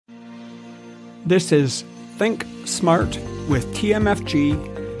This is Think Smart with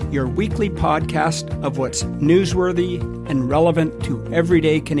TMFG, your weekly podcast of what's newsworthy and relevant to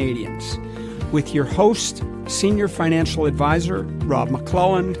everyday Canadians, with your host, Senior Financial Advisor Rob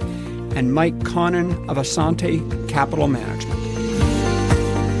McClelland and Mike Connon of Assante Capital Management.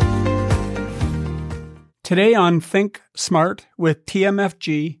 Today on Think Smart with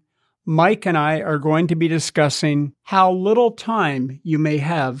TMFG, Mike and I are going to be discussing how little time you may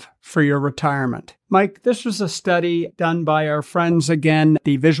have for your retirement. Mike, this was a study done by our friends again,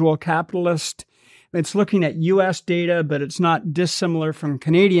 the Visual Capitalist. It's looking at U.S. data, but it's not dissimilar from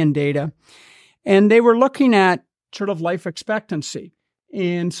Canadian data. And they were looking at sort of life expectancy.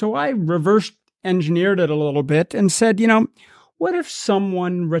 And so I reverse engineered it a little bit and said, what if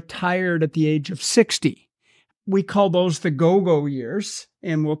someone retired at the age of 60? We call those the go-go years,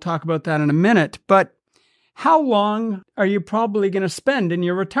 and we'll talk about that in a minute. But how long are you probably going to spend in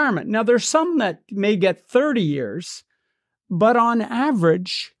your retirement? Now, there's some that may get 30 years, but on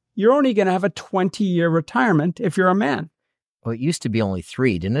average, you're only going to have a 20-year retirement if you're a man. Well, it used to be only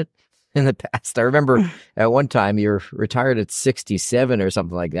 3, didn't it? In the past, I remember at one time you're retired at 67 or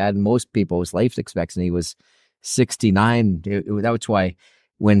something like that, and most people's life expectancy was 69. That's why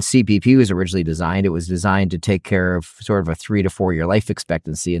when CPP was originally designed, it was designed to take care of sort of a 3 to 4 year life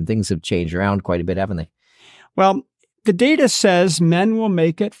expectancy, and things have changed around quite a bit, haven't they? Well, the data says men will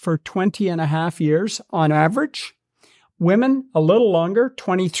make it for 20 and a half years on average. Women, a little longer,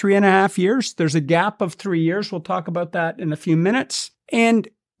 23 and a half years. There's a gap of 3 years. We'll talk about that in a few minutes. And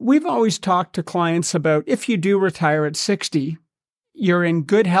we've always talked to clients about if you do retire at 60, you're in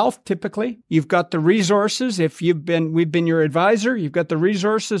good health, typically. You've got the resources. If we've been your advisor, you've got the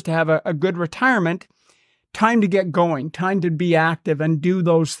resources to have a good retirement. Time to get going, time to be active and do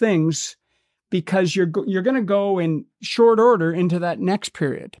those things because you're going to go in short order into that next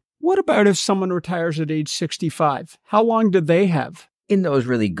period. What about if someone retires at age 65? How long do they have? In those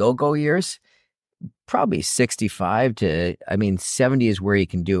really go-go years, probably 65 to, 70 is where you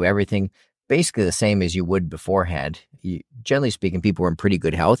can do everything basically the same as you would beforehand. Generally speaking, people are in pretty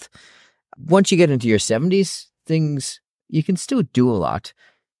good health. Once you get into your 70s, things, you can still do a lot,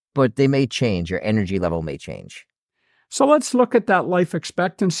 but they may change. Your energy level may change. So let's look at that life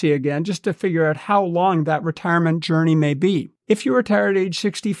expectancy again, just to figure out how long that retirement journey may be. If you retire at age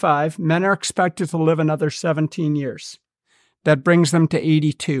 65, men are expected to live another 17 years. That brings them to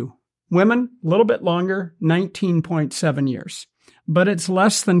 82. Women, a little bit longer, 19.7 years. But it's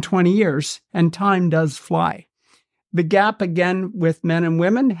less than 20 years, and time does fly. The gap, again, with men and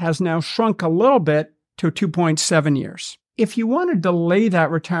women has now shrunk a little bit to 2.7 years. If you want to delay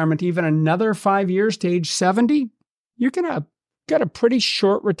that retirement even another 5 years to age 70, you're going to get a pretty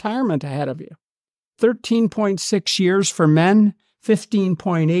short retirement ahead of you. 13.6 years for men,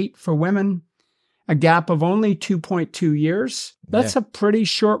 15.8 for women, a gap of only 2.2 years. That's a pretty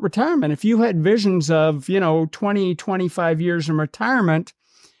short retirement. If you had visions of, 20, 25 years in retirement,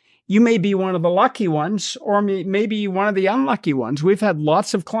 you may be one of the lucky ones or maybe one of the unlucky ones. We've had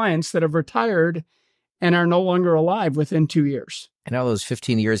lots of clients that have retired and are no longer alive within 2 years. And out of those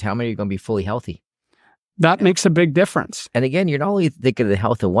 15 years, how many are going to be fully healthy? That makes a big difference. And again, you're not only thinking of the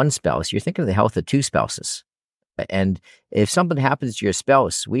health of one spouse, you're thinking of the health of two spouses. And if something happens to your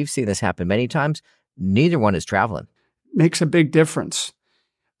spouse, we've seen this happen many times, neither one is traveling. Makes a big difference.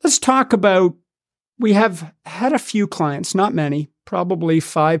 Let's talk about, we have had a few clients, not many, probably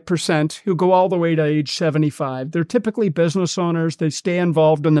 5%, who go all the way to age 75. They're typically business owners. They stay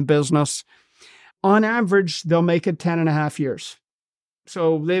involved in the business. On average, they'll make it 10 and a half years.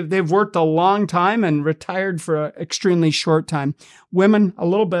 So they've worked a long time and retired for an extremely short time. Women, a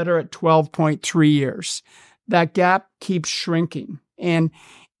little better at 12.3 years. That gap keeps shrinking. And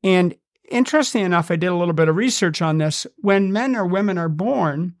interestingly enough, I did a little bit of research on this. When men or women are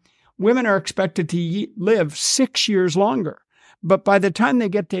born, women are expected to live 6 years longer. But by the time they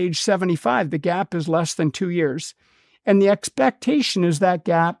get to age 75, the gap is less than 2 years. And the expectation is that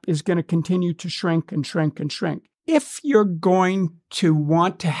gap is going to continue to shrink and shrink and shrink. If you're going to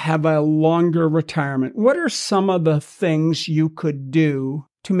want to have a longer retirement, what are some of the things you could do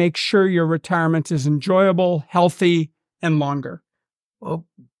to make sure your retirement is enjoyable, healthy, and longer? Well,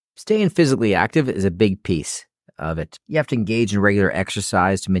 staying physically active is a big piece of it. You have to engage in regular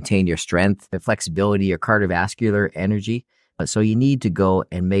exercise to maintain your strength, your flexibility, your cardiovascular energy. So you need to go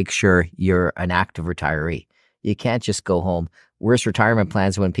and make sure you're an active retiree. You can't just go home. Worst retirement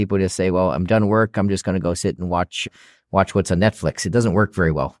plans when people just say, well, I'm done work. I'm just going to go sit and watch what's on Netflix. It doesn't work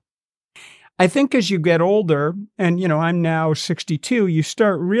very well. I think as you get older, and I'm now 62, you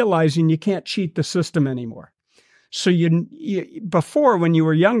start realizing you can't cheat the system anymore. So before, when you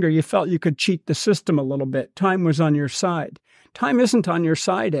were younger, you felt you could cheat the system a little bit. Time was on your side. Time isn't on your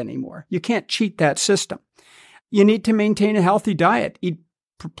side anymore. You can't cheat that system. You need to maintain a healthy diet. Eat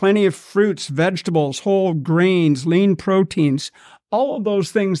plenty of fruits, vegetables, whole grains, lean proteins, all of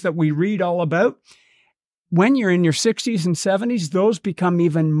those things that we read all about. When you're in your 60s and 70s, those become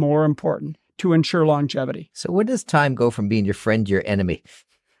even more important to ensure longevity. So when does time go from being your friend to your enemy?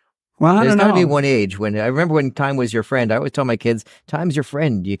 Well, I don't know. There's got to be one age when I remember when time was your friend. I always tell my kids, time's your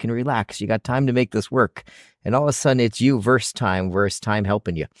friend. You can relax. You got time to make this work. And all of a sudden it's you versus time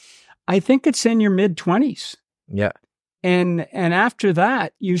helping you. I think it's in your mid-20s. Yeah. And after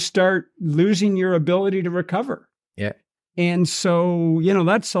that, you start losing your ability to recover. Yeah. And so,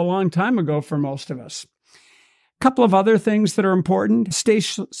 that's a long time ago for most of us. A couple of other things that are important: stay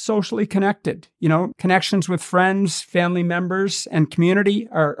socially connected. Connections with friends, family members, and community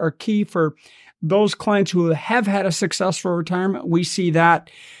are key for those clients who have had a successful retirement. We see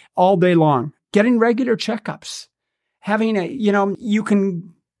that all day long. Getting regular checkups.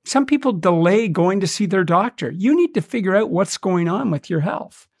 Some people delay going to see their doctor. You need to figure out what's going on with your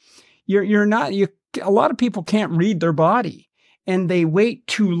health. A lot of people can't read their body, and they wait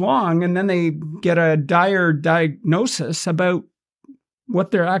too long, and then they get a dire diagnosis about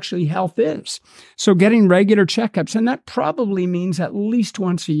what their actually health is. So getting regular checkups, and that probably means at least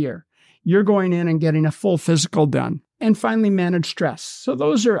once a year, you're going in and getting a full physical done. And finally, manage stress. So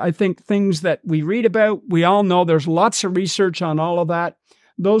those are, I think, things that we read about. We all know there's lots of research on all of that.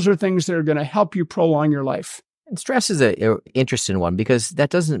 Those are things that are going to help you prolong your life. And stress is an interesting one because that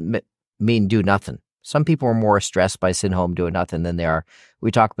doesn't mean do nothing. Some people are more stressed by sitting home doing nothing than they are.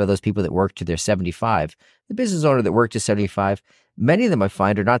 We talk about those people that work to their 75. The business owner that worked to 75, many of them I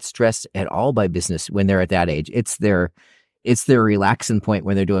find are not stressed at all by business when they're at that age. It's their relaxing point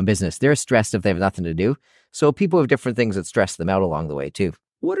when they're doing business. They're stressed if they have nothing to do. So people have different things that stress them out along the way too.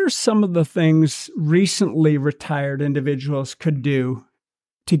 What are some of the things recently retired individuals could do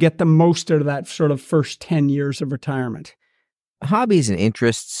to get the most out of that sort of first 10 years of retirement? Hobbies and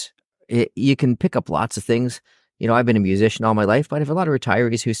interests. You can pick up lots of things. I've been a musician all my life, but I have a lot of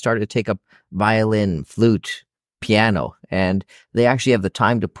retirees who started to take up violin, flute, piano, and they actually have the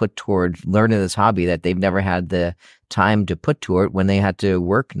time to put toward learning this hobby that they've never had the time to put toward when they had to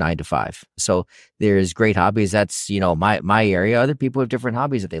work 9 to 5. So there's great hobbies. That's, my area. Other people have different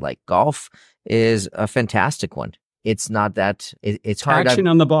hobbies that they like. Golf is a fantastic one. It's not that it's hard. Taxing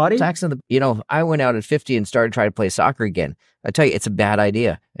on the body? Taxing I went out at 50 and started trying to play soccer again. I tell you, it's a bad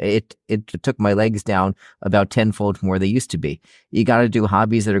idea. It took my legs down about tenfold from where they used to be. You got to do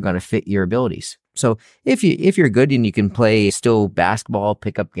hobbies that are going to fit your abilities. So if you're good and you can play still basketball,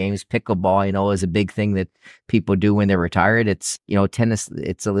 pick up games, pickleball, is a big thing that people do when they're retired. It's, tennis,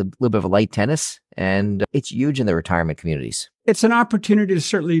 it's a little bit of a light tennis, and it's huge in the retirement communities. It's an opportunity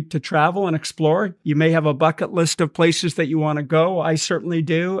to travel and explore. You may have a bucket list of places that you want to go. I certainly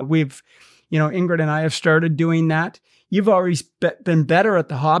do. We've, Ingrid and I have started doing that. You've always been better at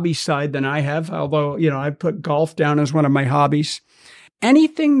the hobby side than I have, although, I put golf down as one of my hobbies.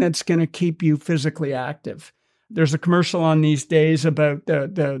 Anything that's going to keep you physically active. There's a commercial on these days about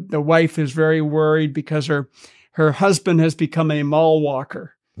the wife is very worried because her husband has become a mall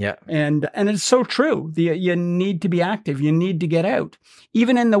walker. Yeah. And it's so true. You need to be active. You need to get out.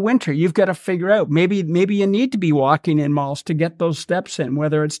 Even in the winter, you've got to figure out, maybe you need to be walking in malls to get those steps in,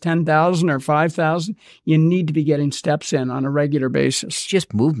 whether it's 10,000 or 5,000, you need to be getting steps in on a regular basis. It's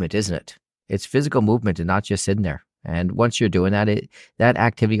just movement, isn't it? It's physical movement and not just sitting there. And once you're doing that, that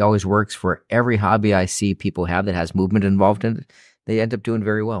activity always works for every hobby I see people have that has movement involved in it. They end up doing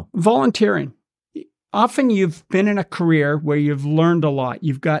very well. Volunteering. Often you've been in a career where you've learned a lot.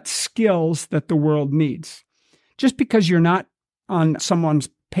 You've got skills that the world needs. Just because you're not on someone's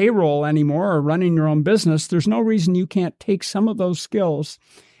payroll anymore or running your own business, there's no reason you can't take some of those skills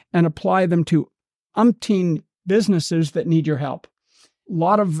and apply them to umpteen businesses that need your help. A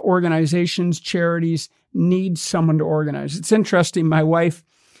lot of organizations, charities need someone to organize. It's interesting. My wife,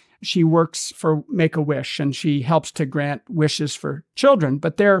 she works for Make-A-Wish and she helps to grant wishes for children,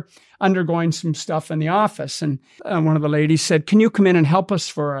 but they're undergoing some stuff in the office. And one of the ladies said, "Can you come in and help us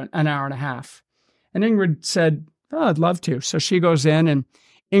for an hour and a half?" And Ingrid said, "Oh, I'd love to." So she goes in, and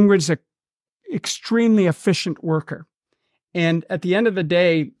Ingrid's an extremely efficient worker. And at the end of the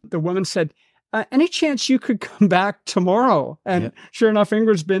day, the woman said, "Any chance you could come back tomorrow?" And Sure enough,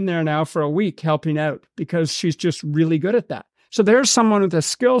 Ingrid's been there now for a week helping out because she's just really good at that. So there's someone with a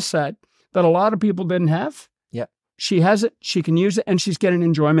skill set that a lot of people didn't have. Yeah. She has it, she can use it, and she's getting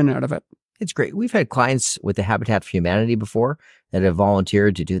enjoyment out of it. It's great. We've had clients with the Habitat for Humanity before that have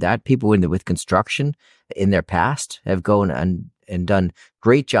volunteered to do that. People with construction in their past have gone and done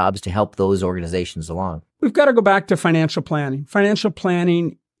great jobs to help those organizations along. We've got to go back to financial planning. Financial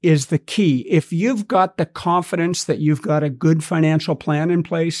planning is the key. If you've got the confidence that you've got a good financial plan in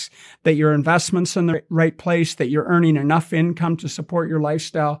place, that your investment's in the right place, that you're earning enough income to support your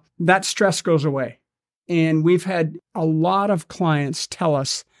lifestyle, that stress goes away. And we've had a lot of clients tell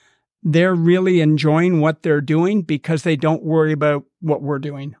us they're really enjoying what they're doing because they don't worry about what we're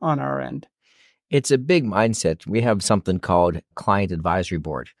doing on our end. It's a big mindset. We have something called Client Advisory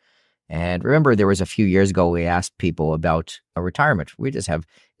Board. And remember, there was a few years ago, we asked people about a retirement. We just have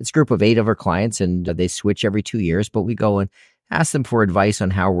this group of 8 of our clients, and they switch every 2 years, but we go and ask them for advice on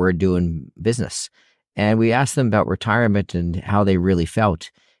how we're doing business. And we asked them about retirement and how they really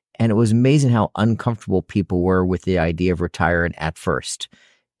felt. And it was amazing how uncomfortable people were with the idea of retiring at first.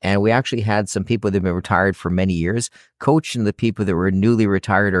 And we actually had some people that have been retired for many years coaching the people that were newly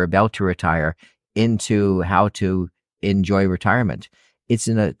retired or about to retire into how to enjoy retirement. It's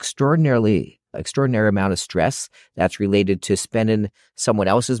an extraordinary amount of stress that's related to spending someone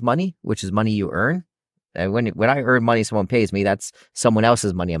else's money, which is money you earn. And when I earn money, someone pays me, that's someone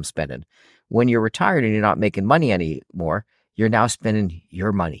else's money I'm spending. When you're retired and you're not making money anymore, you're now spending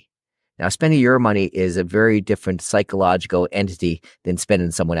your money. Now, spending your money is a very different psychological entity than spending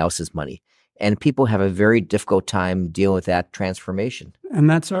someone else's money. And people have a very difficult time dealing with that transformation. And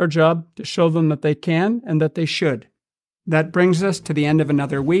that's our job, to show them that they can and that they should. That brings us to the end of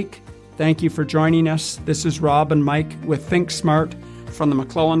another week. Thank you for joining us. This is Rob and Mike with Think Smart from the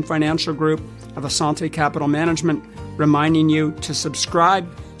McClelland Financial Group of Assante Capital Management, reminding you to subscribe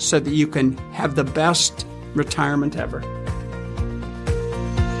so that you can have the best retirement ever.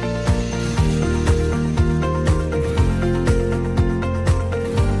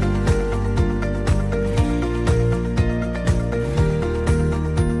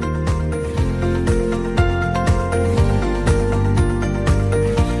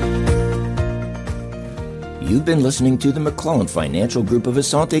 You've been listening to the McClelland Financial Group of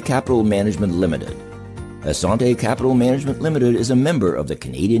Assante Capital Management Ltd. Assante Capital Management Ltd. is a member of the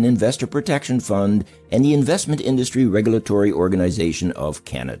Canadian Investor Protection Fund and the Investment Industry Regulatory Organization of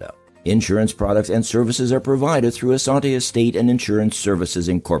Canada. Insurance products and services are provided through Assante Estate and Insurance Services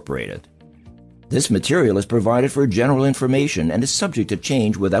Incorporated. This material is provided for general information and is subject to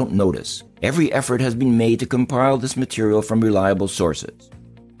change without notice. Every effort has been made to compile this material from reliable sources.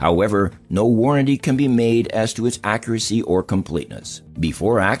 However, no warranty can be made as to its accuracy or completeness.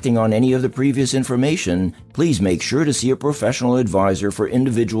 Before acting on any of the previous information, please make sure to see a professional advisor for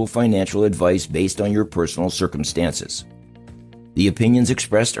individual financial advice based on your personal circumstances. The opinions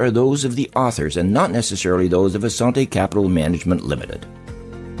expressed are those of the authors and not necessarily those of Assante Capital Management Ltd.